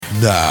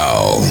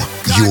Now,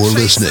 you're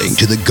listening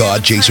to the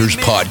God Chasers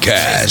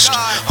podcast,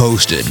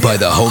 hosted by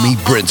the homie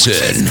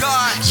Brinson.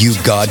 You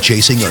God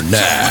chasing or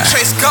nah? We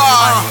chase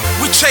God,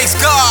 we chase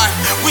God,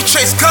 we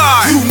chase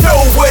God. You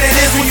know what it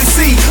is when you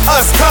see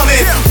us coming.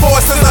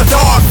 Forces of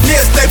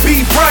darkness, they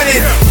be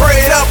running.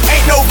 Pray it up,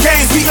 ain't no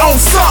games, we own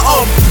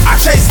something. I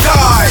chase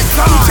God,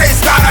 we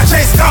chase God, I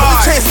chase God.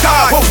 We chase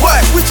God, but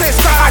what? We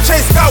chase God, I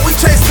chase God, we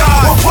chase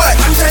God. But what?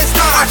 I chase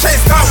God, I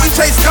chase God, we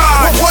chase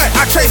God. But what?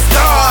 I chase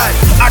God,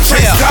 I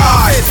chase God.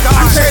 I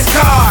chase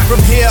God.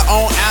 From here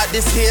on out,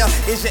 this here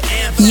is your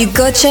anthem. You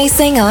God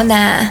chasing or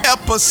nah?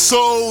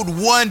 Episode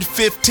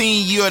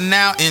 115. You are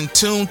now in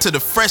tune to the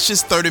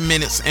freshest 30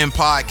 minutes in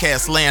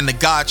podcast land, the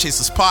God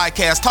Chasers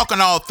podcast,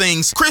 talking all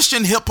things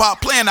Christian hip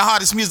hop, playing the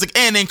hottest music,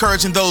 and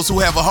encouraging those who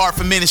have a heart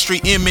for ministry,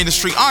 in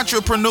ministry,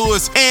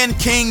 entrepreneurs, and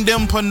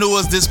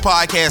kingdompreneurs. This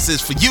podcast is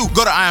for you.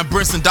 Go to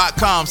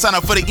IamBrinson.com, sign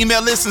up for the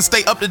email list, and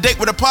stay up to date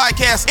with the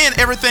podcast and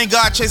everything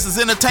God Chasers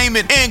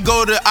Entertainment. And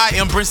go to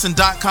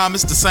IamBrinson.com.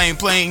 It's the same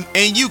thing,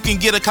 and you can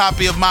get a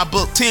copy of my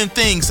book, 10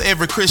 Things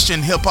Every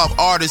Christian Hip Hop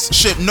Artist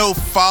Should Know.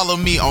 Follow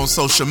me on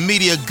social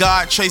media,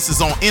 God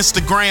Chasers on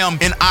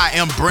Instagram, and I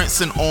Am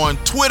Brinson on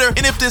Twitter.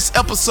 And if this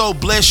episode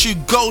bless you,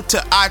 go to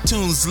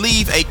iTunes,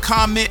 leave a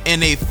comment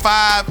and a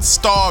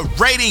 5-star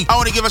rating. I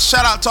want to give a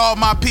shout out to all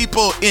my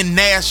people in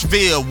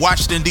Nashville,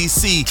 Washington,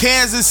 D.C.,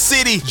 Kansas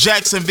City,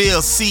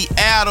 Jacksonville,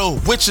 Seattle,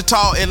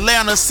 Wichita,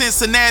 Atlanta,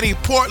 Cincinnati,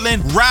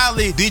 Portland,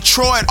 Raleigh,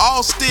 Detroit,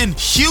 Austin,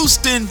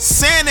 Houston,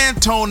 San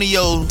Antonio.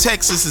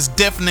 Texas is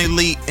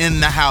definitely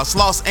in the house.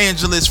 Los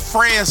Angeles,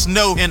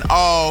 Fresno, and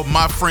all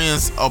my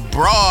friends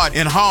abroad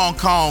in Hong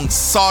Kong,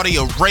 Saudi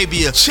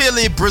Arabia,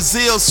 Chile,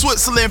 Brazil,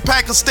 Switzerland,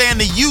 Pakistan,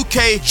 the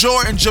UK,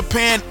 Jordan,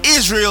 Japan,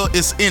 Israel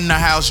is in the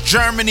house,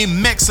 Germany,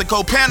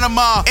 Mexico,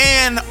 Panama,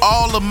 and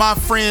all of my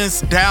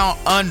friends down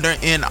under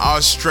in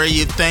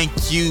Australia.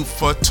 Thank you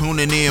for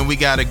tuning in. We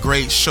got a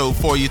great show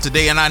for you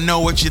today, and I know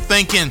what you're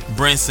thinking.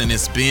 Brinson,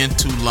 it's been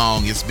too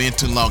long. It's been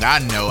too long. I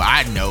know.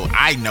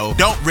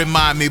 Don't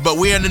remind me, but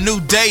we're in a new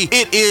day.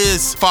 It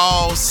is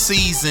fall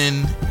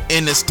season,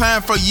 and it's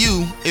time for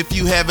you, if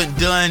you haven't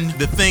done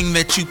the thing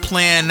that you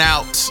plan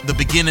out the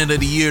beginning of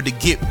the year, to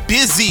get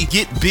busy,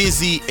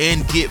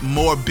 and get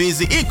more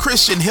busy. In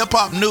Christian hip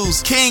hop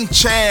news, King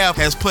Chav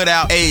has put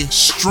out a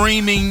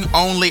streaming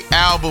only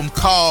album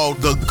called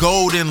The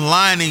Golden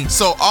Lining.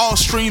 So all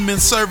streaming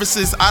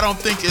services, I don't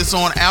think it's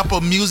on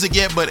Apple Music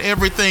yet, but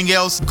everything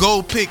else,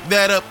 go pick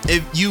that up.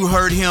 If you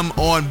heard him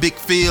on Big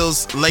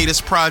Phil's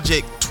latest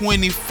project,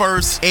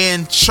 21st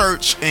and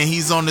Church, and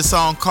he's on the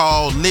song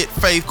called Lit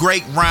Faith.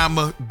 Great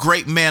rhymer,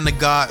 great man of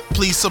God.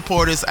 Please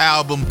support his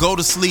album. Go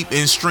to sleep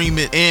and stream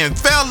it. And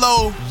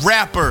fellow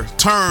rapper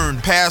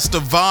turned Pastor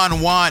Von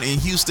Juan in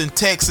Houston,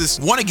 Texas,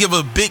 want to give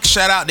a big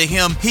shout out to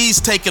him. He's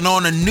taking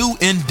on a new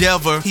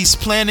endeavor. He's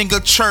planning a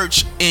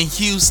church in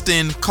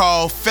Houston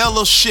called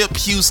Fellowship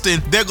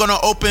Houston. They're going to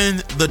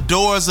open the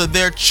doors of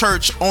their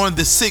church on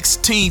the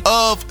 16th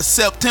of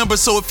September.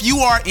 So if you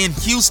are in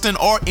Houston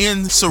or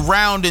in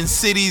surrounding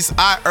cities,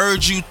 I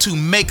urge you to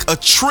make a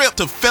trip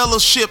to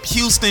Fellowship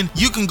Houston.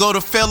 You can go to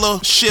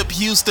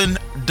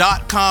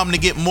fellowshiphouston.com to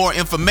get more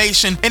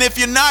information. And if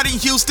you're not in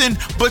Houston,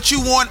 but you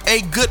want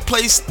a good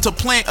place to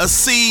plant a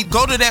seed,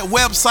 go to that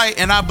website,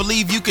 and I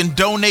believe you can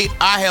donate.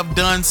 I have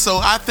done so.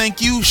 I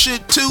think you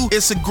should too.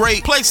 It's a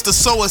great place to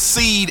sow a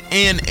seed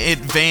and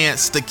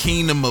advance the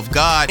kingdom of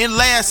God. And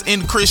last,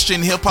 in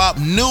Christian hip hop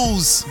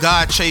news,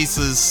 God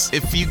Chasers,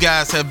 if you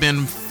guys have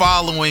been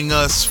following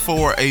us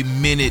for a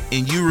minute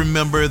and you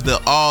remember the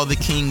All the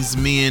King's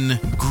Men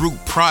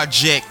group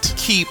project,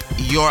 keep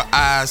your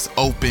eyes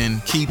open.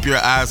 Keep your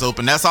eyes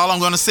open. That's all I'm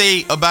going to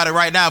say about it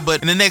right now.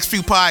 But in the next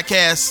few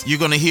podcasts, you're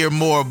going to hear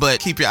more, but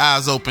keep your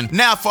eyes open.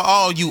 Now, for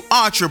all you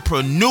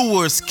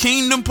entrepreneurs,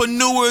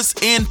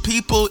 kingdompreneurs, and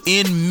people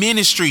in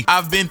ministry,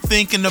 I've been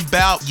thinking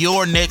about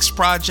your next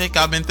project.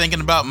 I've been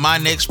thinking about my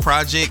next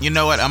project. You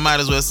know what? I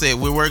might as well say it.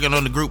 We're working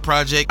on the group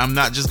project. I'm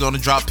not just going to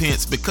drop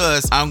hints,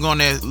 because I'm going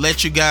to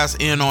let you guys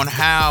in on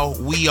how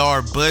we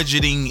are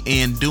budgeting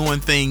and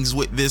doing things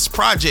with this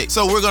project.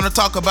 So we're going to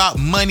talk about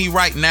money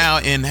right now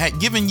and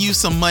giving you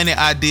some money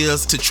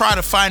ideas to try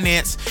to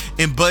finance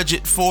and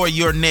budget for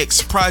your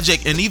next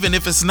project. And even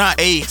if it's not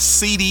a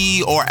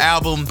CD or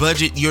album,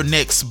 budget your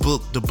next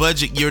book, the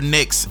budget your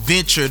next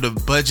venture, the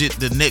budget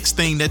the next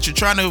thing that you're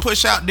trying to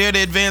push out there to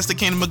advance the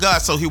kingdom of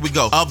God. So here we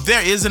go.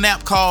 There is an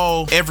app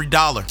called Every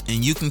Dollar,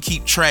 and you can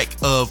keep track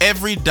of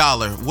every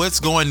dollar, what's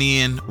going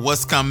in,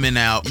 what's coming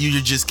out.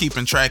 You're just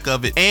keeping track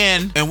of it.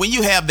 And when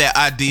you have that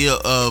idea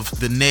of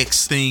the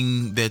next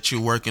thing that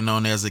you're working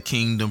on as a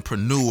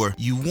kingdompreneur,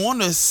 you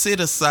want to sit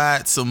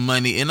aside some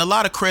money. And a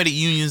lot of credit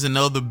unions and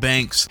other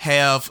banks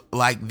have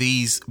like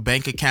these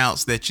bank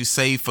accounts that you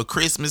save for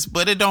Christmas,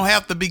 but it don't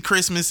have to be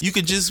Christmas. You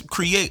could just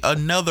create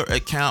another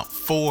account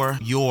for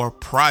your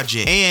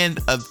project. And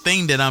a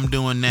thing that I'm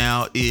doing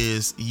now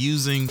is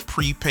using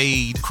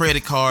prepaid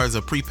credit cards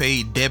or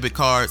prepaid debit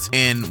cards,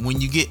 and when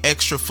you get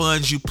extra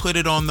funds, you put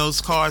it on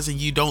those cards and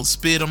you don't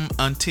spend them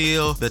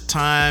until the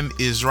time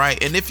is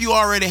right. And if you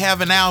already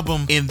have an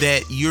album in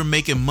that you're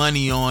making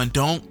money on,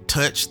 don't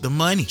touch the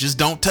money. Just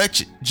don't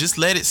touch it. Just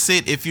let it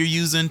sit. If you're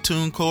using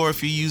TuneCore,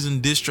 if you're using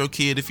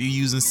DistroKid, if you're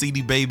using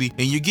CD Baby,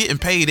 and you're getting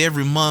paid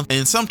every month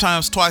and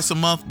sometimes twice a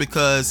month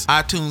because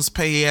iTunes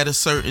pay at a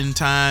certain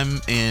time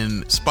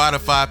and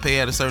Spotify pay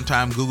at a certain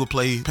time, Google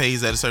Play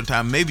pays at a certain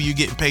time, maybe you're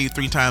getting paid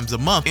 3 times a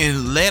month,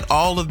 and let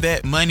all of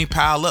that money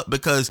pile up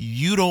because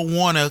you don't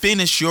want to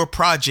finish your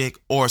project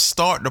or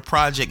start the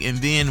project and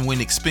then when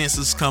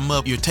expenses come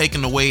up, you're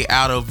taking away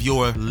out of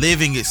your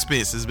living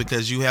expenses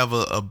because you have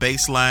a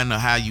baseline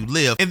of how you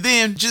live, and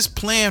then just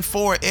plan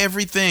for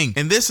everything.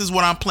 And this is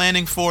what I'm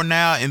planning for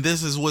now, and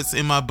this is what's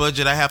in my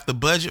budget. I have to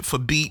budget for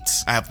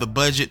beats. I have to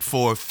budget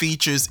for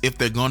features if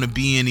they're going to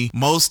be any.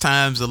 Most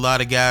times a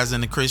lot of guys in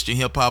the Christian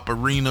hip hop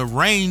arena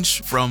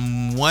range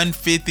from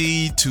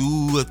 $150 to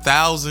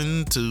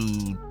 $1,000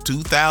 to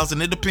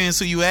 $2,000. It depends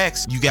who you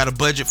ask. You got a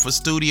budget for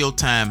studio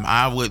time.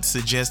 I would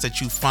suggest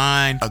that you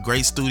find a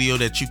great studio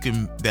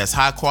that's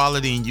high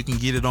quality and you can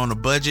get it on a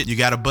budget. You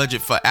got a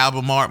budget for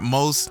album art.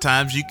 Most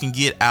times you can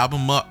get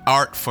album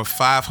art for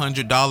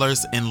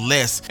 $500 and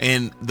less.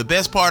 And the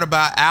best part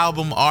about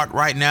album art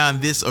right now in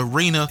this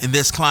arena, in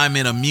this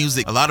climate of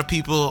music, a lot of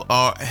people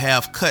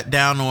have cut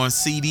down on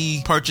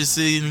CD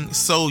purchasing,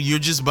 so you're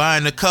just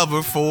buying the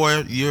cover for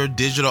your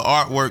digital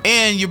artwork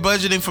and you're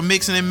budgeting for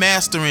mixing and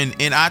mastering.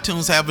 And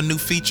iTunes have a new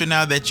feature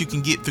now that you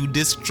can get through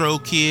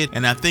DistroKid,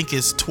 and I think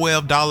it's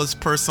 $12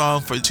 per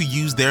song to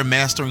use their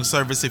mastering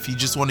service if you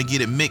just want to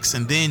get it mixed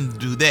and then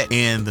do that.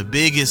 And the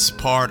biggest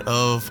part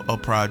of a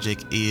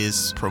project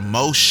is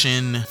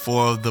promotion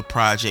for the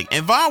project.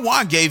 And Von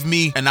Juan gave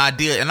me an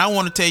idea, and I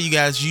want to tell you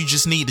guys, you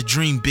just need to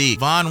dream big.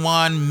 Von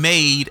Juan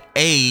made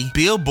a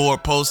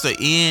billboard poster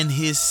in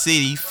his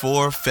city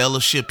for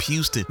Fellowship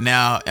Houston.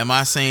 Now, am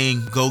I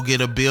saying go get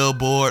a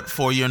billboard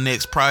for your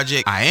next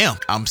project? I am.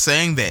 I'm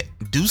saying that.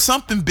 Do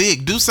something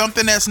big. Do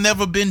something that's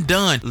never been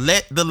done.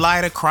 Let the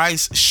light of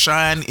Christ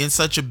shine in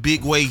such a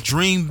big way.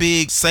 Dream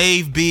big.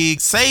 Save big.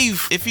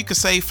 Save. If you could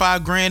save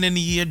 $5,000 in a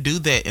year, do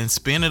that and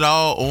spend it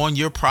all on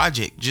your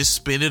project. Just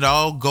spend it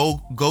all.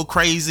 Go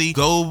crazy.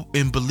 Go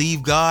and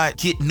believe God.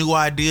 Get new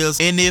ideas.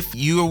 And if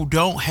you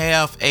don't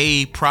have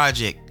a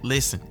project,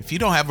 listen, if you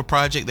don't have a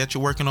project that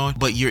you're working on,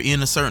 but you're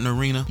in a certain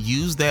arena,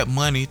 use that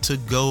money to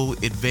go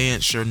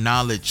advance your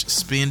knowledge.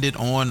 Spend it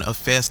on a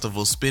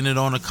festival, spend it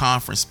on a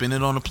conference, spend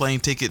it on a plane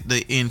ticket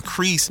to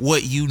increase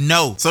what you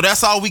know. So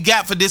that's all we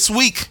got for this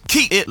week.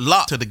 Keep it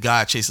locked to the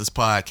God Chasers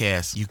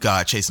podcast. You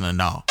God chasing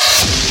and all.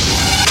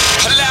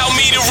 Allow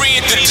me to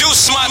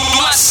reintroduce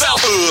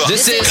myself.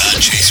 This is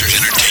God Chasers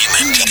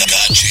Entertainment.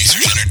 God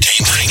Chasers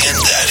Entertainment. Bringing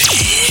that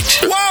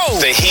heat. Whoa!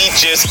 The heat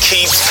just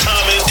keeps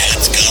coming.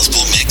 That's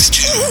gospel mix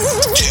too.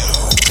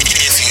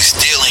 If you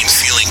still ain't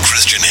feeling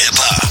Christian hip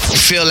hop,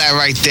 feel that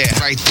right there.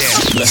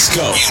 Let's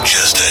go. You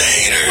just a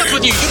hater. What's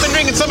with you? You've been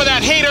drinking some of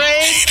that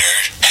haterade?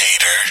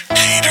 Hater.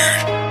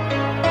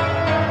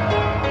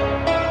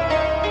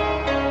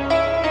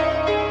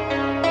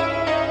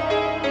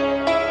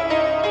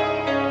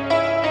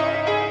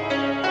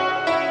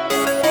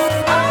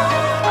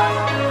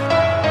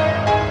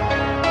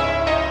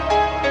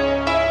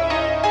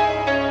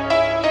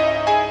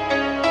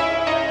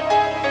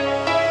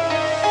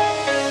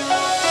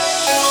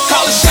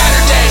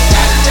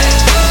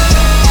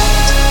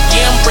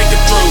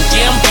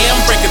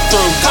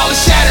 Call it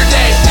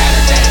Saturday.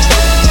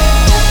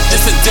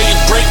 This a day you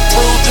break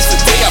through. This a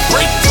day I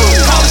break through.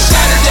 Call it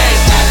Saturday.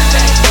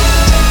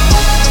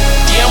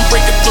 Yeah, I'm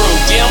breaking through.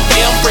 Yeah,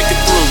 I'm breaking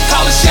through.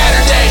 Call it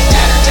Saturday.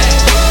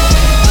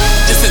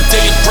 This a day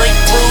you break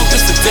through.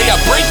 This a day I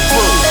break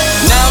through.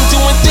 Now I'm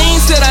doing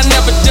things that I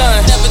never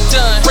done.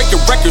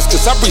 Breaking records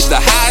cause I reached the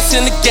highest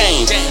in the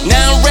game.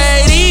 Now I'm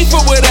ready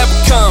for whatever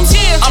comes.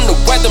 I'm the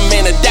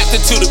weatherman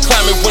adapted to the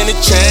climate when it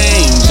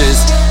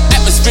changes.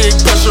 Atmospheric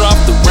pressure off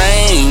the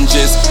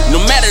ranges. No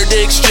matter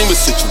the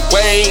extremest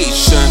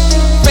situation,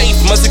 faith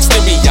must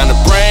extend beyond the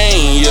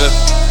brain, yeah.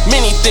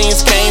 Many things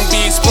can't be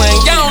explained.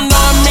 Y'all don't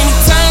know how many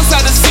times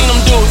I done seen him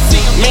do it.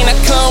 May not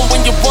come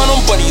when you want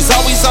him, but he's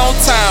always on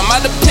time.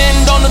 I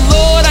depend on the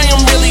Lord, I am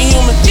really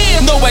human.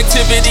 No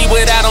activity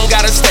without him,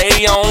 gotta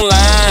stay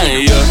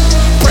online, yeah.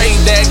 Pray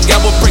that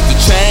God will break the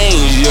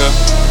chains, yeah.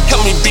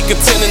 Help me be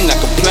content and not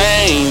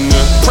complain.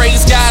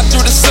 Praise God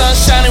through the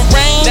sunshine and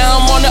rain. Now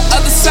I'm on the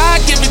other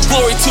side, giving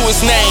glory to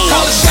his name.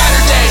 Call it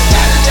Saturday.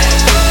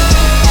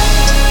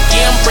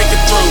 Yeah, I'm breaking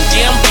through.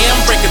 Yeah,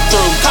 I'm breaking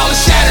through. Call it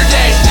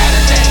Saturday.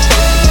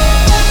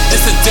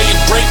 This a day you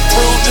break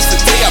through. This a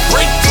day I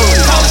break through.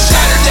 Call it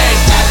Saturday.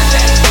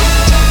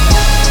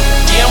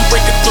 Yeah, I'm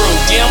breaking through.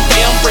 Yeah,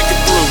 I'm breaking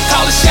through.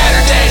 Call it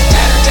Saturday.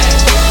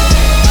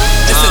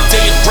 This a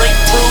day you break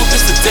through.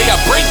 This a day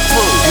I break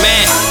through.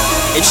 Man,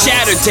 it's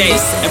Saturday. day.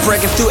 And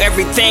breaking through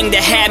everything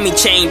that had me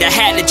chained. I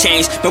had to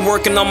change. Been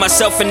working on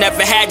myself and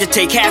never had to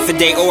take half a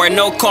day. Or a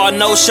no call,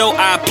 no show.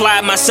 I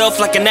applied myself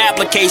like an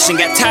application.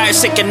 Got tired,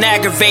 sick, and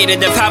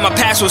aggravated of how my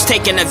past was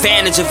taking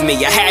advantage of me.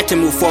 I had to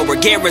move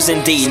forward, gears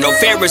indeed. No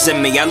fears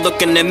in me. I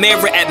look in the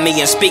mirror at me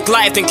and speak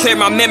life and clear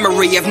my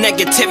memory of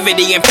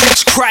negativity and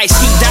preach Christ.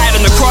 He died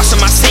on the cross of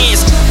my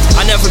sins.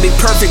 I'll never be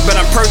perfect, but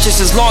I'm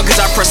purchased as long as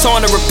I press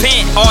on to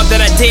repent. All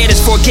that I did is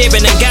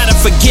forgiven and gotta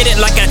forget it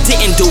like I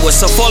didn't do it.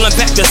 So falling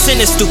back to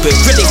sin is stupid,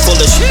 really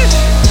foolish.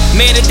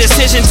 Made a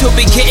decision to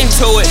be getting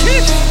to it.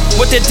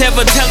 What the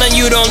devil telling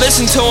you, don't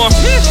listen to him.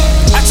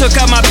 I took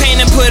out my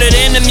pain and put it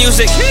in the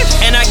music,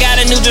 and I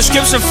got a new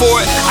description for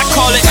it. I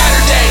call it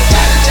Saturday.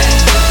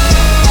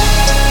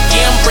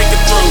 Yeah, I'm breaking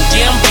through.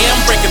 Yeah,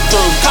 I'm breaking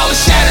through. Call it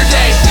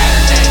Saturday.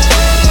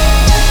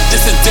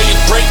 This the day you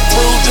break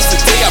through. This the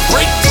day I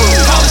break through.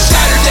 Call it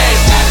Saturday.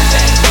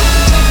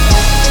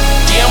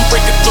 Yeah, I'm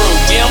breaking through.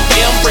 Yeah,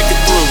 I'm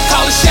breaking through.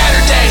 Call it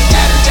Saturday.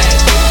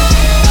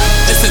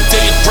 This the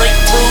day you break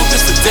through.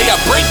 This the day I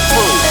break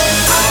through.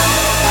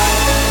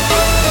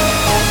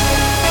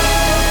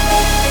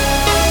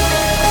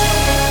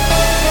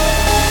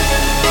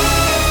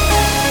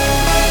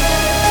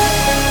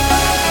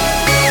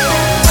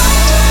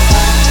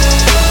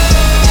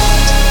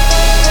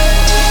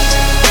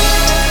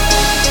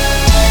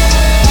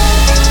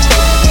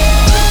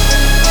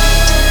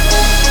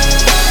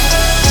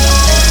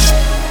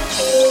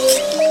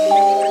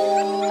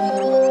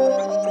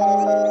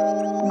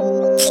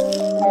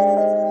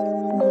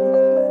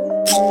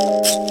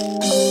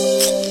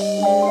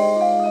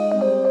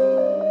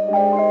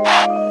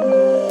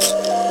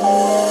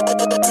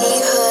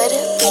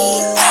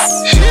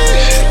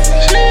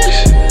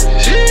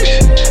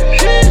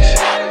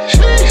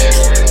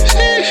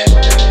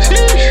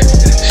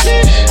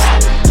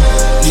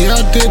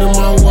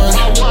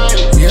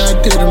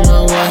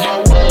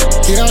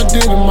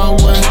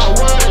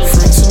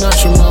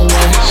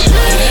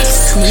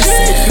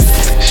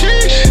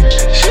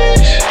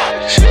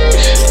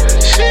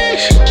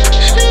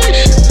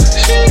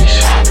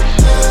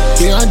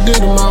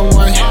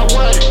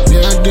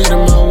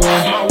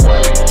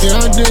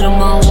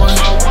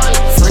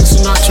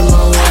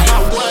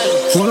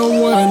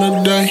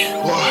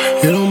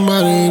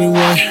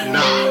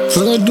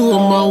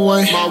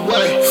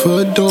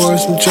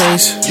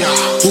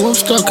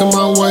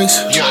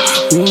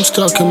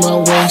 Stuck in my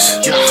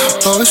waist,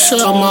 oh shit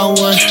out my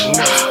way,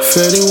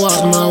 Fetty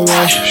Wap my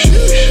way.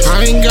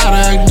 I ain't gotta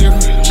act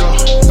different,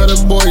 but a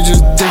boy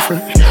just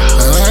different.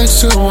 I ain't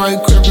still white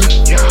crippin',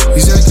 he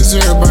said cause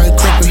everybody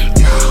crippin'.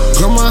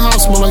 Girl, my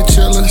house smell like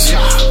chillers,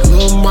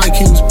 Lil Mike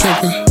he was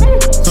pimpin'.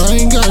 I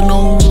ain't got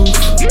no roof,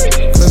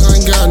 cause I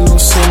ain't got no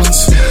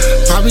ceilings.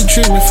 I be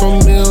dreaming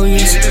for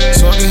millions,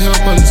 so I can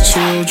help other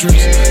children.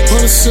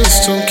 But the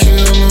system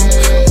kill them,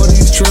 but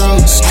these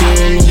drugs steal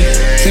them.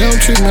 They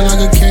don't treat me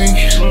like a king,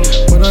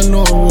 but I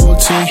know I'm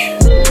royalty.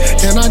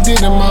 And I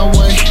did it my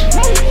way,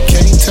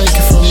 can't take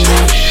it from me.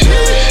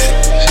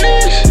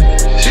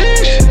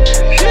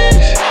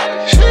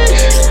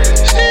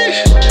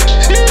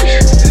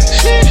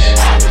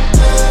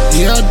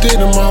 Yeah, I did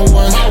it my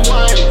way.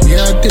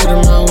 Yeah, I did it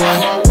my way.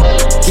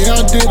 Yeah,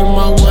 I did it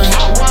my way.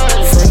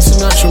 Frank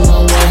Sinatra my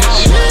way.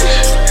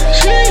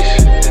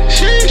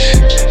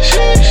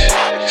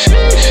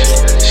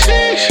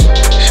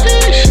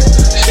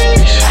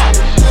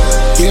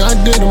 Yeah, I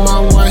did it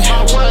my way.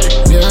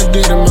 Yeah, I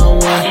did it my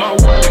way.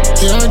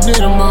 Yeah, I did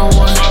it my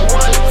way.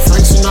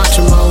 Frank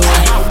Sinatra my way.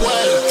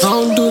 I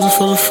don't do this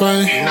for the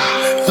fame,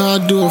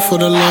 I do it for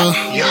the love.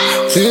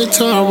 Every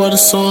time I write a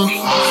song,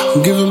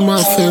 I'm giving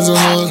my fans a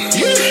hug.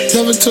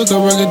 Never took a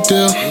record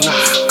deal,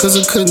 cause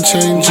I couldn't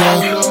change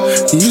up.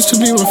 You used to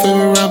be my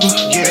favorite rapper,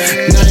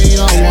 now you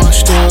all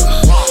washed up.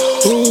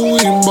 Ooh,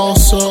 we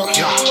boss up,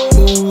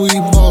 ooh, we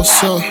boss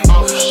up.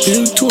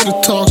 You Twitter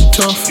talk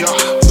tough,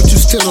 but you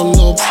still a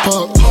little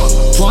pup.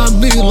 Why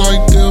be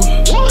like them?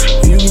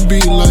 You can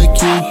be like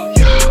you.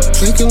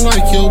 They can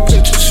like your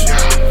pictures,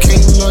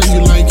 can't love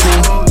you like you.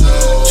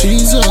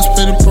 Jesus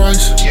paid the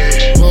price,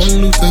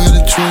 Martin Luther had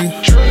a dream.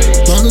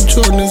 Michael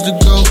Jordan is the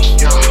GOAT,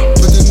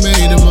 but they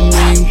made him a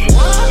meme.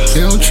 They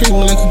don't treat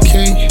me like a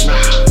king,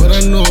 but I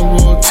know I'm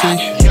royalty.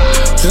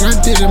 Then I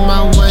did it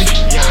my way,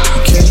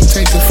 you can't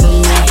take it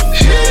from me.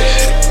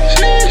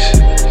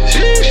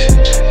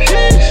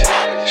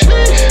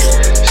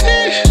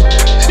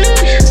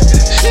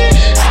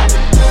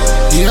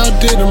 Yeah, I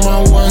did it my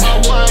way.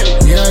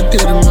 Yeah, I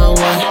did it my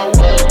way.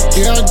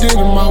 Yeah, I did it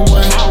my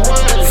way.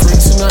 Frank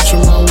Sinatra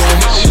my way.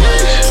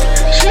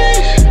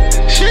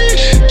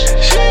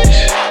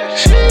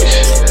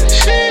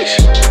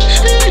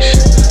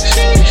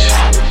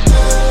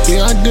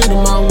 Yeah, I did it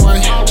my way.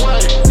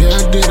 Yeah,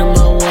 I did it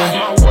my way.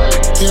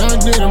 Yeah, I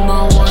did it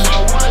my way.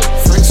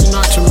 Frank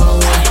Sinatra my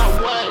way.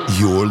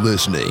 You're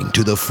listening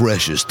to the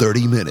freshest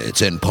 30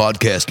 minutes in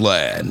podcast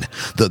land.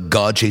 The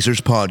God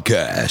Chasers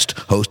Podcast,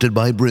 hosted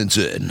by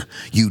Brinson.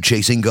 You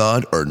chasing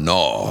God or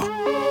nah?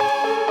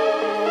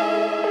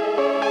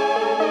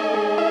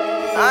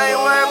 I ain't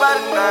worried about a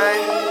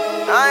thing.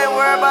 I ain't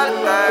worried about a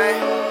thing.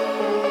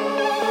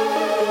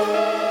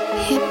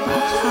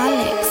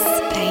 Hippaholics,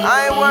 baby.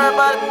 I ain't worried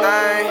about a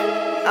thing.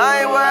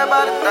 I ain't worried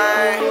about a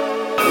thing.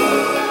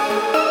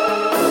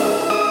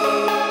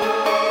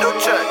 New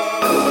church.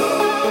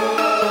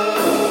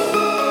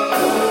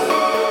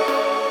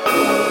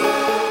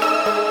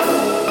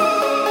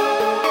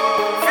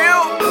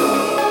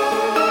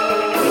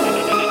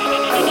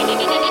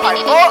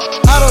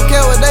 I don't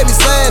care what they be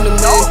saying to me.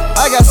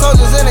 I got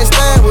soldiers and they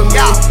stand with me.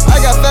 I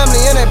got family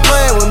and they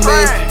praying with me.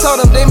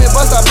 Told them demon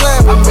bust stop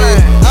playing with me.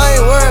 I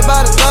ain't worried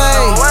about a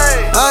thing.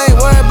 I ain't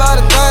worried about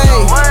a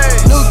thing.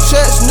 New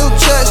church, new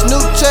church,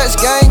 new church.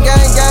 Gang,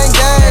 gang, gang,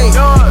 gang.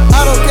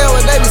 I don't care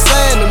what they be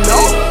saying to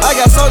me. I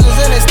got soldiers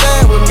and they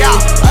stand with me.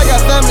 I got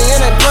family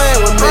and they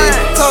praying with me.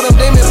 Told them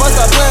demon bust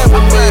stop playing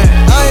with me.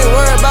 I ain't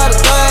worried about a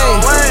thing.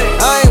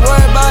 I ain't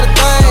worried about a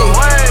thing.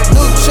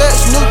 New church,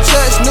 new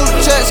church, new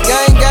church.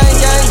 Gang, gang,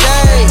 gang,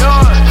 gang.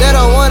 They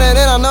don't want it,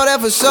 and I know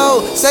that for sure.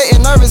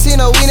 Satan nervous, he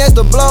know we next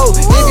to blow.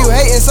 If you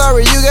hating,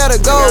 sorry, you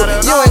gotta go.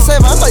 You ain't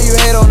safe, I know you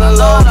hate on the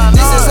low.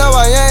 This is how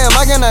I am,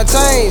 I cannot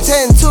change.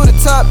 Heading to the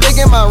top, big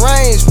in my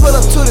range. Pull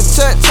up to the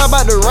church, talk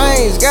about the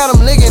range. Got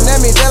them licking at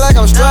me, they like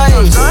I'm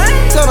strange.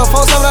 Tell them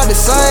folks I'm not the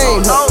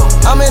same.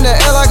 I'm in the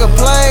air like a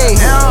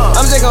plane.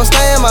 I'm just gon'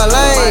 stay in my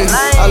lane.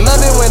 I love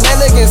it when they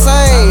look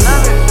insane.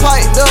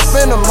 Piped up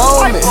in the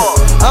moment.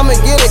 I'ma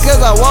get it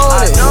cause I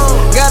want it.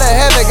 Gotta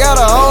have it,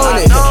 gotta own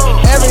it.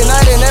 Every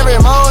night and every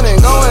morning.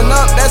 Going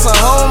up, that's a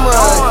home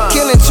run.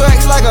 Killing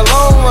tracks like a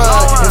long run.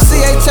 If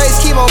CA Chase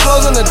keep on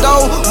closing the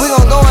door, we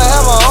gon' go and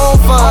have our own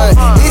fun.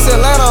 East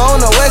Atlanta on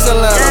the West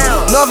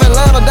Atlanta. North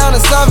Atlanta down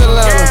to South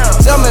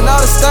Atlanta. Jumping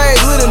out the stage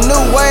with a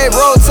new wave.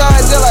 Roll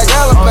tide just like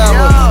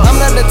Alabama. I'm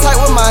not the type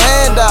with my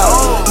hand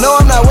out. No,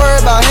 I'm not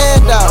worried about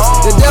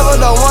handouts. The devil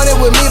don't want it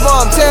with me, but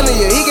I'm telling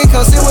you, he can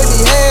come sit with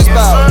these hands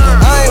bout.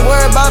 I ain't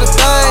worried about a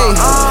thing.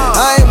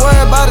 I ain't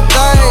worried about a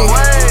thing.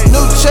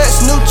 New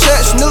church, new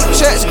church, new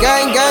church.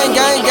 Gang, gang,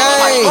 gang,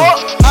 gang.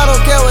 I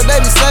don't care what they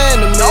be saying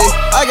to me.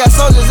 I got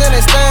soldiers and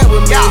they stand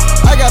with me.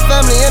 I got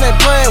family and they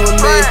praying with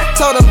me.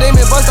 Told them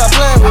demon bust stop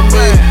playing with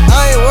me.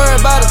 I ain't worried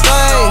about a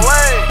thing.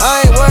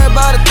 I ain't worried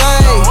about a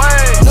thing.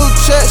 New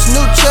church,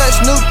 new church,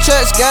 new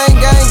church. Gang,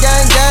 gang,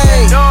 gang,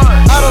 gang.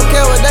 I don't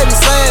care what they be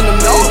saying to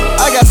me.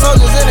 I got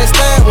soldiers and they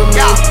stand with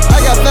me. I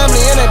got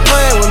family and they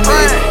praying with me.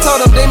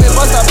 Told them demon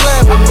bust stop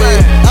playing with me.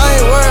 I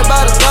ain't worried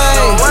about a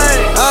thing.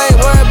 I ain't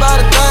worried about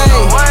a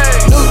thing.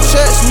 New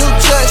church, new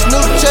church,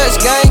 new church.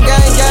 Gang,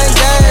 gang, gang,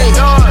 gang.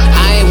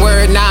 I ain't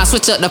worried now,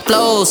 switch up the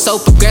flow. So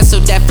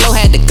progressive, that flow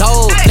had to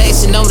go.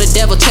 Flexing on the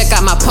devil, check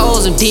out my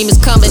pose. Them demons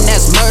coming,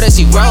 that's murder,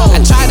 she roll.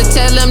 I try to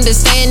tell them to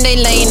stay in they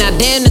lane. I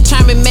damn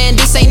determined, man,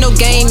 this ain't no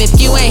game. If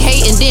you ain't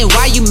hating, then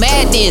why you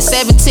mad then?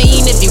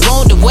 17 if you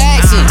want the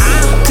waxing.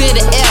 Clear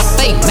the air,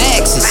 fake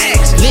maxes.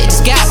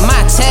 Lips got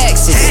my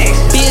taxes.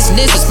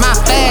 Business is my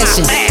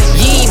fashion.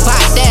 You ain't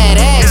bout that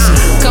action.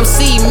 Come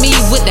see me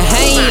with the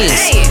hands.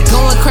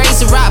 Going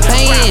crazy, rock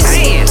bands.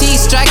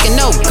 T-striking,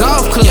 no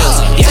golf clubs.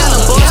 Tell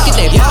them boys get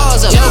their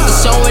balls up. Joker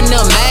showing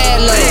them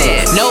mad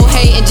love. No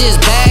hating, just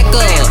back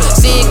up.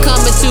 See it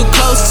coming too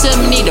close to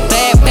me. Need a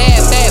bad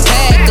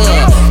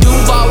up.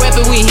 Duval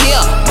rapping, we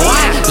here,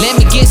 boy. Let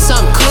me get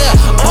something clear,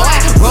 boy.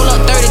 Roll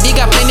up 30, they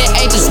got plenty of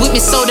angels with me,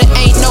 so there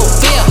ain't no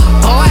fear,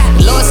 boy.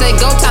 Lord say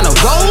go, time to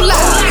roll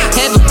out.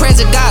 Heaven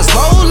present, God's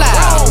roll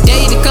out. Dare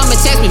you to come and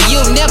test me,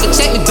 you'll never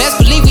check me. Best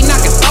believe we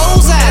knocking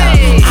foes out.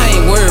 I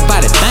ain't worried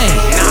about a thing.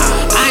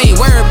 I ain't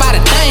worried about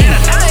a thing.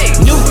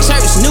 New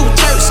church, new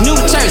church, new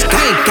church.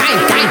 Gang, gang,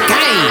 gang,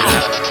 gang.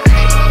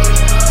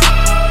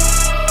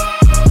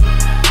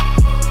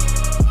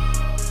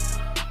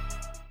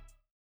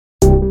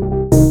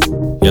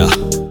 Yeah.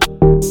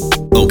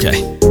 Okay.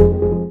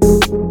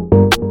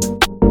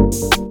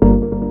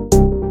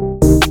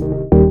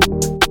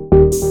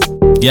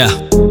 Yeah.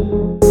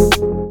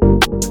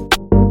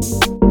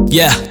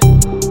 Yeah.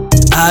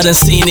 I done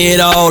seen it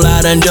all,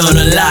 I done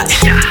a lot.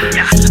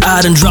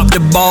 I done dropped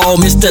the ball,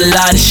 missed a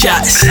lot of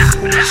shots.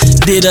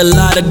 Did a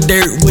lot of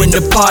dirt when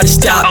the party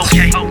stopped.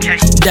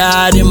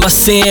 Died in my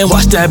sin,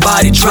 watch that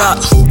body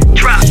drop.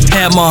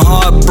 Had my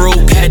heart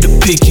broke, had to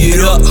pick it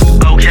up.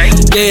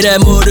 Gave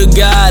that mother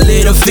God,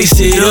 let him fix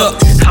it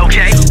up.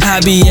 I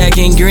be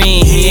acting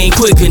green, he ain't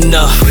quick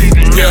enough.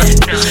 Yeah,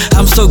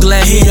 I'm so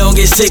glad he don't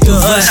get sick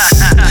of us.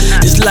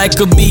 This life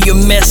could be a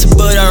mess,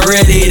 but I'm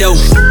ready though.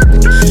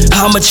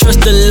 I'ma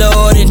trust the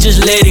Lord and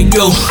just let it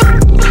go.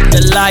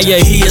 The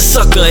liar, he a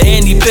sucker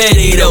and he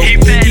petty though.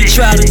 He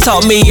try to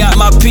talk me out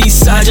my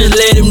piece, I just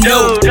let him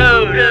know.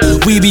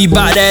 We be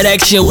by that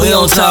action, we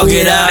don't talk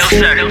it out.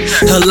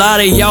 A lot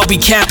of y'all be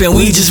capping,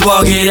 we just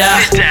walk it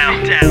out.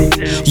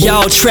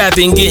 Y'all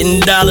trapping,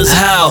 getting dollars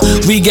how?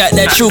 We got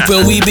that truth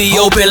and we be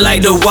open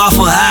like the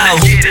Waffle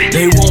House.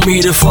 They want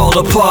me to fall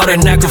apart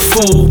and act a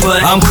fool,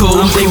 but I'm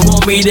cool. They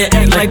want me to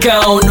act like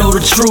I don't know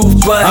the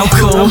truth, but I'm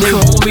cool. They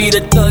want me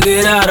to thug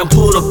it out and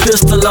pull a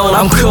pistol on.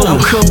 I'm cool.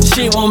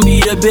 She want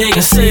me to beg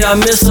and say I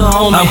miss her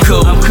homie. I'm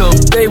cool.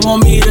 They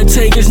want me to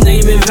take his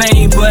name in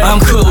vain, but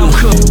I'm cool.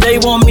 They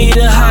want me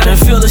to hide and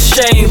feel ashamed.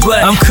 shame,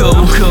 but I'm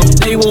cool.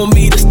 They want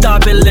me to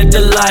stop and let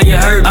the liar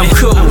hurt me. I'm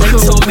cool. They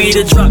told me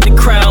to drop the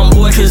crown,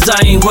 boy, cause I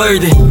ain't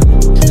worthy.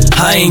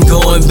 I ain't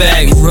going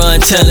back,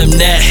 run, tell him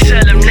that.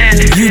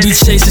 You be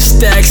chasing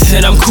stacks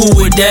and I'm cool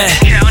with that.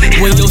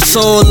 When your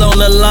soul on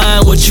the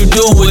line, what you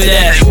do with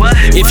that?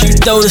 If you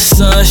throw the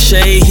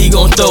sunshade, he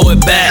gon' throw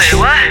it back.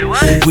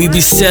 We be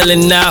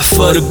selling out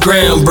for the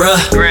gram, bruh.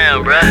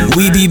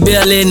 We be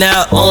bailing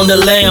out on the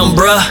lamb,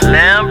 bruh.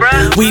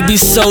 We be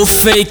so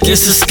fake,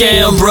 it's a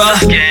scam, bruh.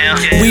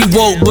 We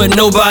woke, but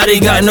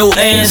nobody got no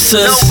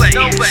answers.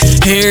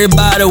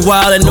 Everybody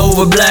wildin'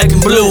 over black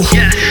and blue.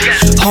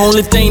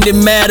 Only thing that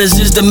matters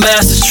is the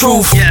master's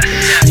truth.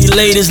 He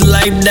laid his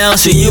life down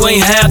so you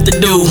ain't have to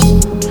do.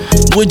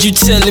 Would you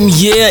tell him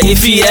yeah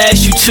if he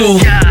asked you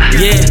to?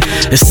 Yeah,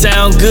 it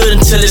sound good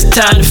until it's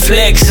time to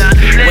flex.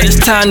 When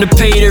it's time to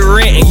pay the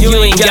rent and you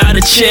ain't got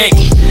a check.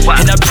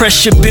 And that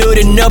pressure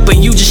building up and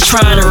you just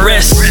trying to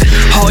rest.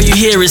 All you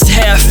hear is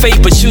half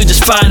faith but you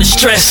just find the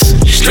stress.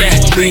 They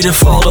want me to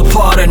fall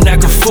apart and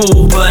act a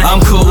fool, but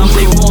I'm cool.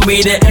 They want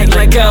me to act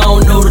like I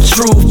don't know the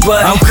truth,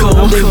 but I'm cool.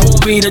 They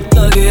want me to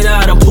thug it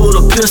out and pull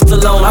a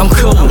pistol on. I'm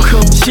cool.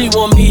 She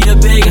want me to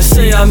beg and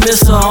say I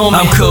miss her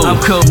homie. I'm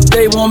cool.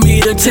 They want me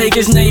to take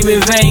his name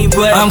in vain,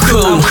 but I'm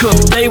cool.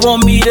 They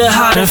want me to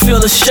hide and feel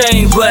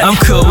ashamed, but I'm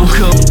cool.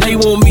 They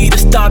want me to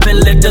stop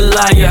and let the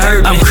liar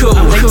hurt me. I'm cool.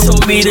 They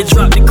told me to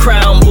drop the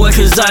crown, boy,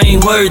 cause I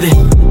ain't worthy.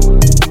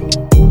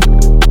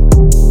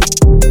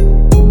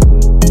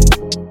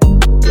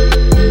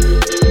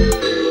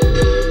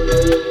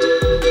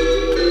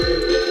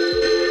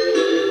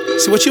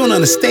 See, what you don't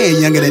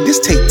understand, younger, that this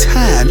take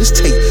time, this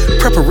take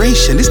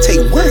preparation, this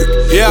take work.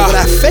 Yeah. But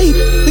without faith,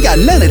 we got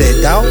none of that,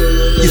 dawg.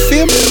 You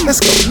feel me?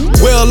 Let's go.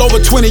 Well over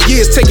 20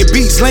 years taking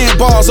beats, laying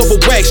bars over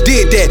wax,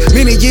 did that.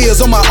 Many years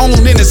on my own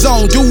in the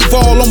zone,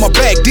 Duval on my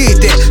back, did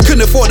that.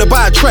 Couldn't afford to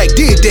buy a track,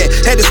 did that.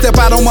 Had to step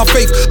out on my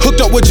faith, hooked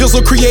up with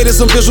Jizzle, created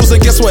some visuals,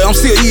 and guess what? I'm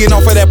still eating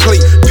off of that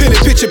plate. Penny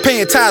picture,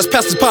 paying tithes,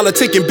 pastors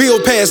politicking,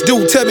 bill pass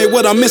due. Tell me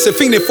what I'm missing,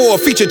 fiending for a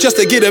feature just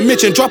to get a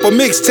mention. Drop a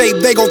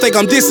mixtape, they gon' think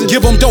I'm dissing.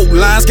 Give them dope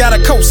lines, got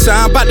a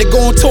cosign, about to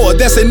go on tour,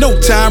 that's in no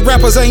time.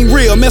 Rappers ain't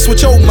real, mess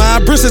with your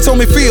mind. Brisson told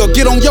me, Phil,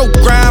 get on your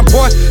grind,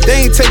 boy.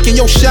 They ain't taking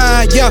your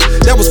shine, yeah.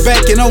 That was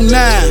back in 09.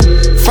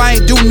 If I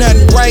ain't do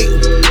nothing right,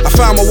 I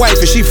found my wife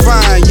and she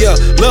fine, yeah.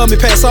 Love me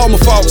past all my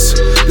faults.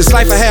 This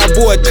life I have,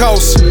 boy, it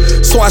costs.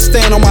 So I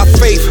stand on my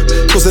faith,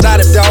 cause without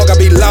it, dog, I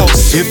be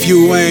lost. If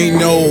you ain't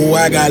know,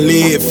 I got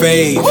lit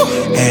faith.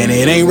 And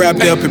it ain't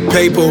wrapped up in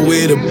paper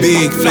with a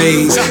big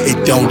face.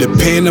 It don't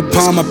depend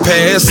upon my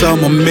past or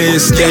my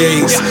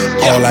mistakes.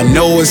 All I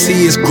know is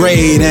he is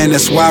great, and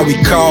that's why we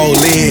call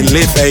it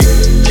lit faith.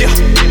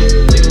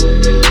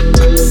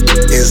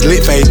 It's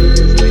lit faith.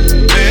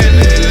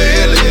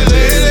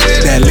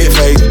 That lit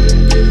faith.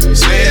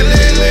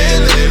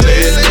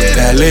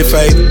 That lit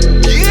faith.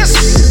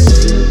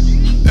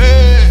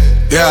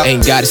 Yeah.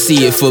 Ain't gotta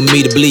see it for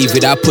me to believe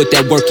it. I put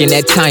that work and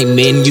that time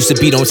in. Used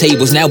to beat on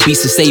tables, now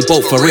beats to stay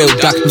both for real.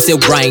 Doc, I'm still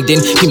grinding.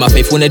 Keep my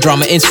faith when the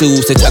drama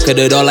ensues. To tuck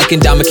it all like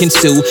Indama can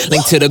sue.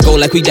 Link to the goal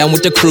like we down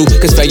with the crew.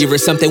 Cause failure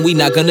is something we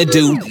not gonna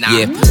do.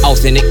 Yeah,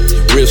 authentic,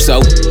 real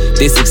so.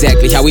 This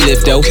exactly how we live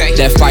though.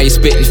 That fire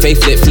spitting,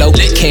 faith lit flow.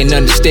 Can't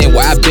understand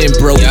why I've been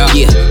broke.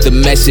 Yeah, the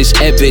message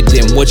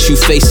evident. What you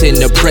face in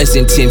the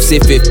present tense.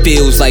 If it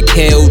feels like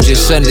hell,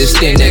 just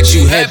understand that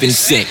you heaven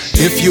sent.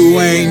 If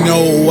you ain't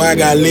know, I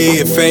got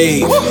lit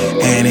faith.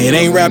 And it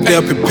ain't wrapped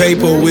up in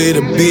paper with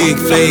a big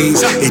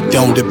face. It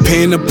don't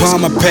depend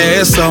upon my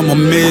past or my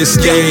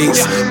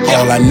mistakes.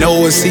 All I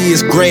know is he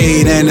is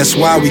great, and that's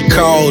why we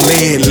call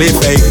it lit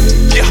faith.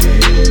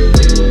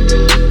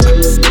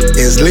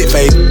 It's lit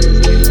faith.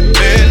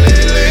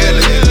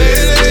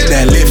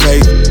 That lit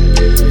faith.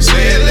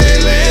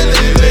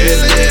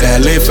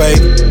 That lit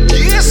faith.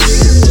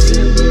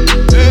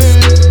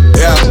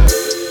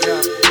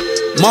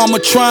 Yeah. Mama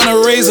trying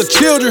to raise her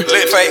children.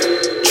 Lit faith.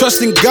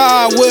 Trusting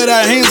God with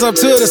our hands up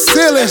to the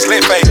ceiling.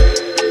 Lit faith.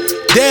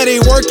 Daddy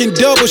working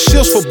double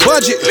shifts for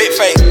budget. Lit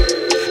faith.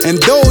 And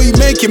though he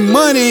making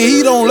money,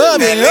 he don't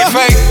love it. Lit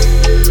faith.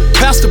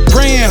 Pastor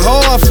praying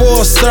hard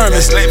for a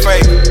sermon. Lit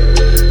faith.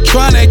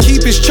 Trying to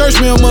keep his church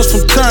members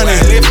from turning.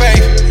 Lit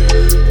faith.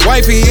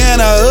 Wifey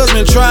and her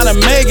husband trying to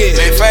make it.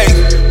 Lit faith.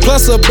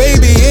 Plus a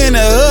baby in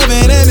the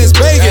oven and it's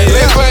baking.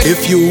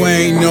 If you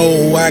ain't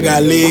know, I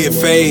got lit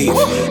faith.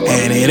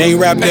 And it ain't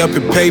wrapped up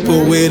in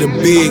paper with a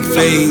big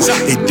face.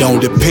 It don't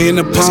depend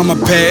upon my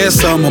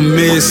past or my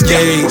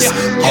mistakes.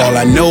 All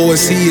I know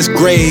is he is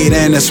great,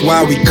 and that's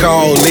why we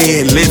call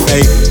it lit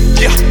faith.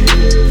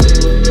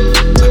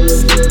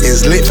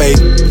 It's lit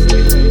faith.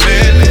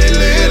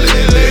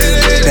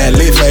 That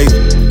lit faith.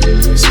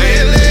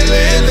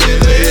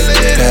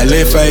 That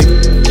lit faith.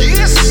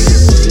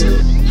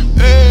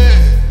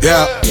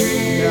 Yeah.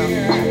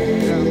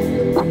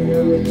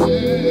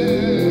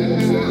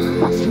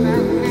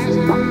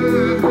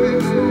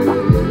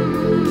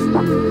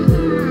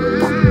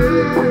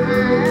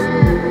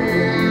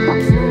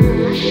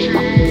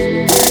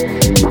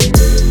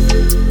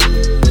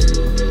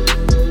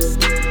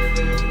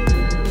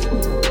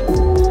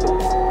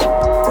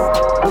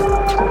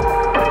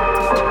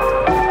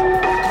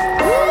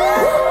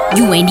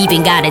 You ain't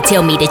even gotta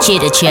tell me the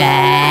chitter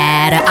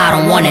chatter. I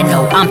don't wanna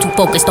know, I'm too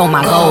focused on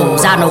my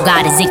goals. I know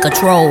God is in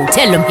control,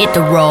 tell him hit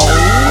the road.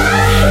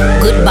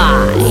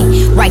 Goodbye,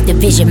 write the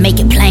vision, make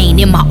it plain.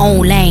 In my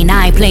own lane,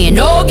 I ain't playing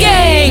no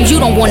games. You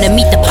don't wanna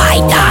meet the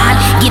python.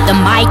 Get the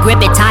mic,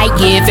 grip it tight,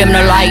 give him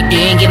the light,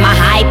 then get my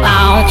hype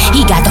on.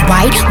 He got the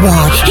right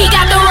one, he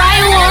got the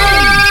right one.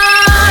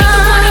 I ain't the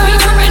one to be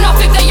tripping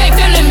off if they ain't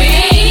feeling me.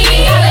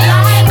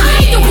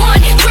 I ain't the one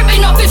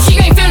tripping off if she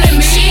ain't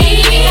feeling me.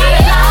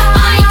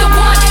 I ain't the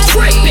one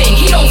tripping,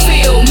 he don't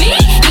feel me.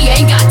 He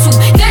ain't got to,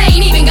 they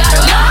ain't even got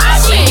to.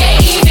 She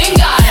ain't even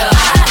got to.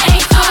 I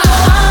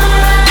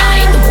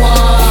ain't the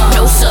one,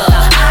 no sir.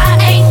 I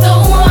ain't the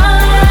one, I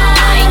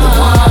ain't the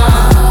one.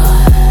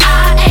 I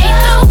ain't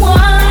the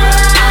one,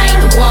 I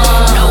ain't the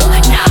one. No,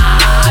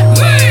 not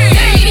me.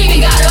 They ain't even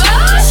got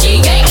her, she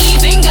ain't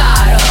even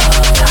got her.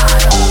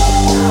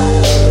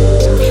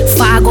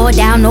 Fire go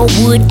down, no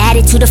wood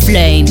added to the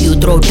flame. You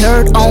throw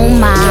dirt on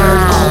my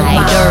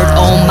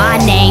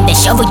name. That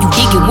shovel you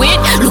digging with,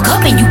 look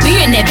up and you be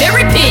in that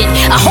very pit.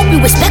 I hope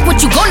you respect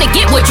what you gonna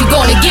get, what you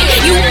gonna get.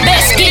 You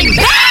best get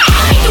back.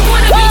 I ain't the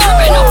one to be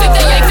tripping off if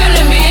they ain't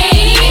feeling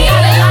me.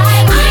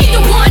 I ain't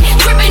the one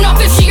tripping off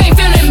if she ain't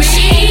feeling me.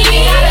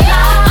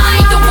 I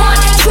ain't the one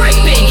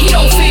tripping, he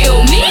don't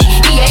feel me.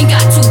 He ain't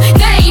got to,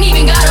 they ain't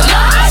even got her.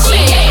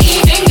 She ain't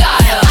even got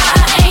her.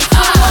 I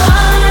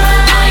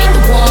ain't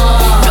the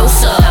one, no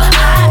sir.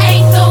 I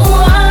ain't the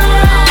one,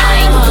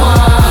 I ain't the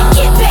one.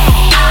 Get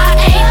back.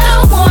 I ain't the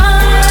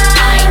one,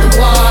 I ain't the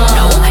one.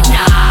 No,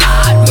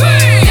 not me.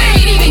 They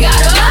ain't even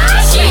got her.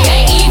 She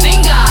ain't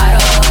even got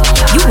her.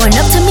 You run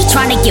up to me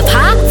trying to give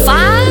high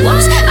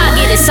fives. I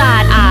get a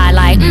side eye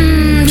like,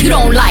 you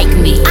don't like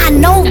me. I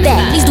know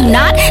that, please do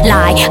not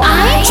lie.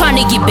 I'm trying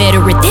to get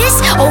better at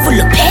this,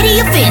 overlook petty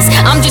offense.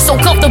 I'm just so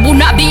comfortable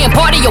not being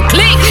part of your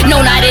clique.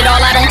 No, not at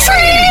all, I don't trip.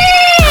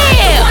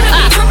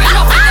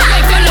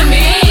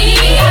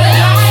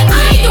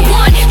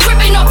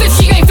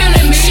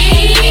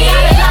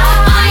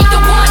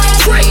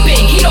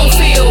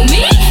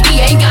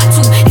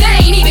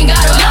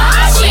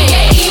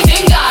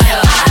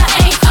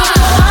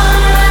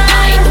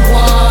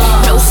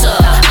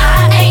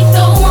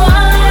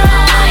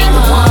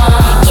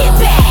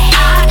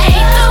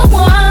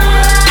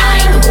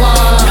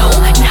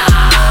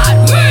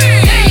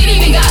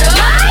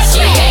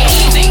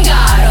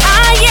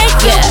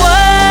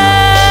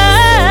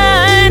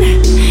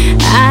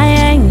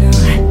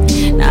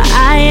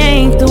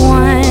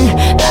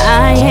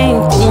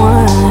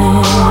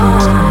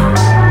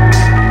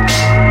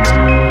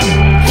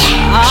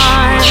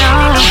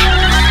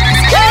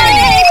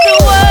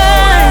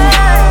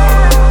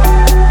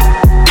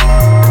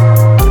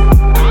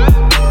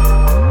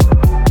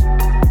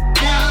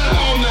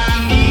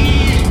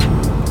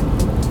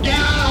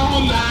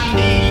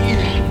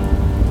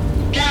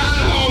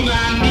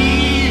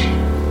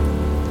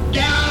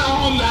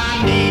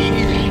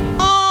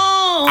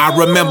 I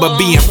remember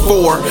being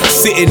 4,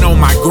 sitting on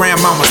my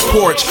grandmama's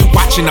porch,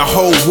 watching the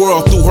whole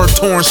world through her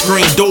torn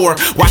screen door,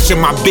 watching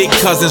my big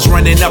cousins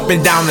running up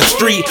and down the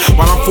street,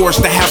 while I'm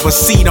forced to have a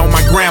seat on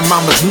my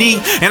grandmama's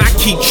knee, and I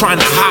keep trying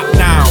to hop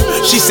down.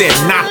 She said,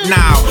 not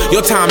now,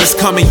 your time is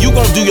coming, you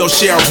gon' do your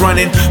share of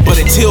running, but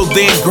until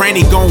then,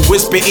 granny gon'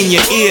 whisper in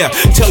your ear,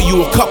 tell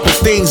you a couple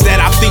things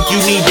that I think you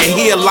need to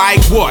hear,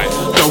 like what?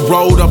 The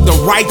road of the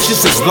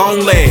righteous is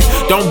lonely,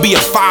 don't be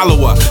a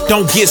follower,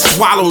 don't get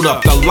swallowed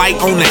up, the light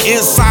on the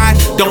inside,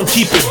 don't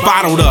keep it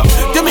bottled up.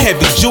 Them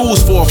heavy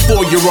jewels for a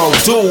 4-year-old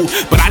dude,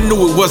 but I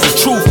knew it was the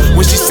truth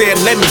when she said,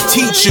 let me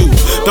teach you.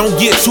 Don't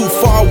get too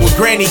far where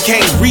granny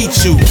can't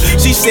reach you.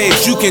 She said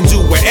you can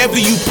do whatever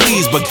you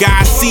please, but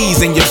God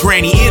sees and your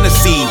granny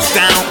intercedes.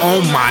 Down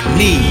on my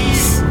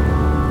knees.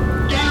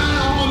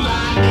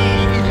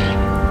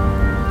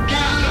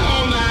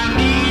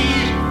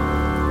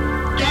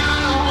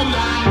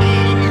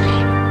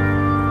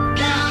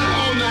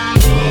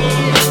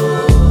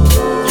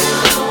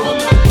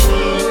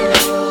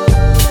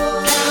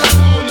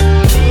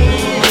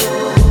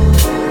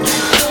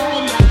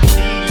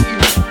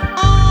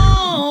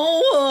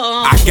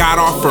 Got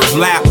off her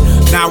lap,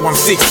 now I'm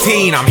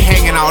 16, I'm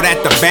hanging out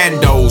at the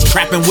bandos,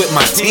 trapping with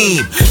my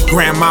team.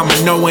 Grandmama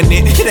knowing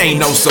it, it ain't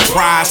no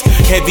surprise.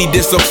 Heavy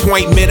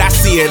disappointment, I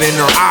see it in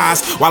her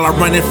eyes. While I'm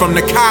running from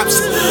the cops,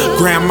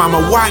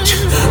 Grandmama watch,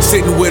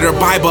 sitting with her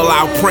Bible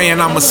out praying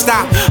I'ma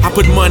stop. I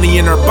put money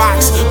in her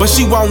box, but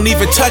she won't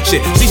even touch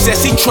it. She says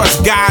she trusts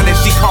God and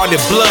she called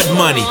it blood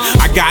money.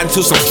 I got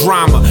into some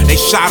drama, they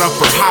shot up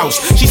her house.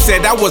 She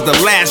said that was the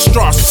last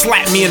straw,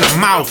 slapped me in the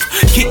mouth,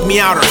 kicked me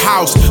out her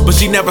house, but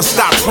she never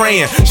stopped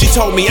praying. She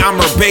told me I'm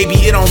her baby,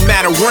 it don't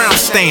matter where I'm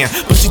staying,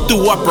 but she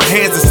threw up her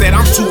hands and said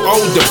I'm too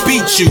old to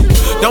beat you.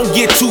 Don't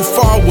get too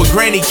far where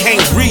granny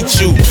can't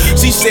reach you.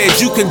 She said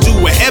you can do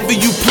whatever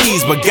you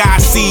please, but God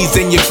sees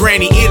and your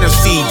granny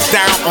intercedes.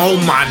 Down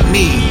on my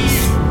knees.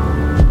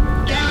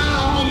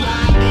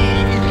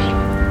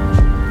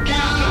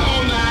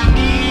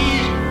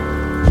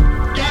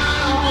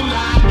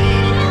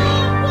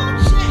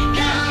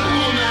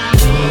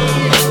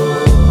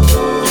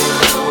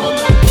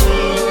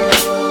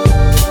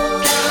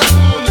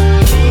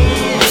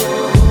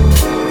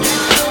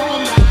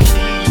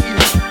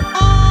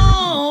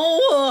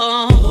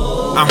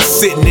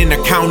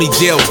 the county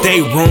jail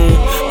day room,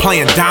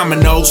 playing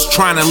dominoes,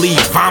 trying to leave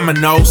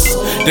vominos.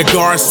 The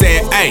guard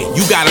said, hey,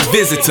 you got a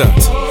visitor.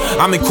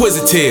 I'm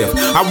inquisitive,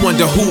 I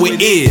wonder who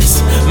it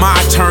is. My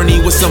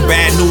attorney with some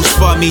bad news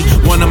for me.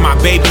 One of my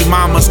baby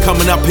mamas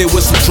coming up here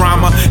with some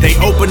drama. They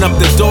open up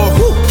the door,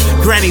 whew,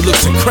 Granny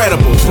looks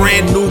incredible.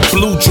 Brand new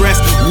blue dress,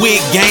 wig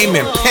game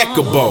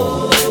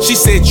impeccable. She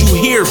said, you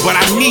here, but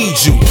I need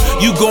you.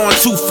 You going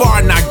too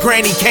far, now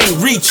Granny can't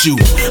reach you.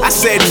 I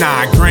said,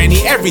 nah, Granny,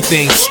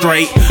 everything's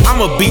straight.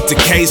 I'ma beat the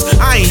case,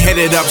 I ain't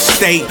headed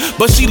upstate.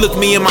 But she looked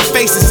me in my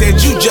face and said,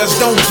 you just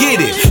don't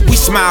get it. We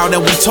smiled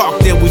and we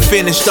talked and we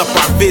finished up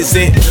our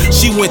visit.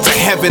 She went to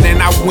heaven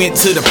and I went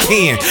to the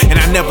pen. And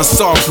I never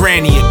saw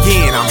Granny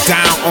again. I'm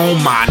down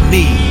on my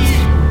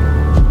knees.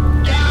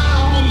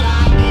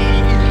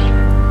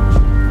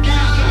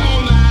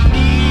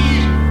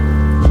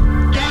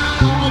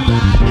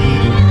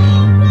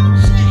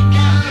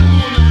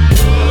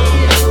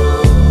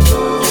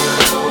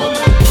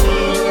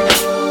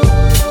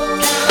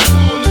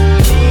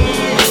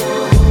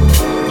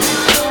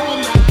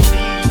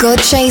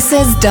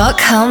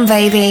 GodChasers.com,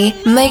 baby.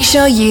 Make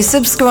sure you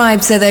subscribe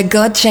to the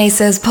God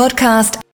Chasers podcast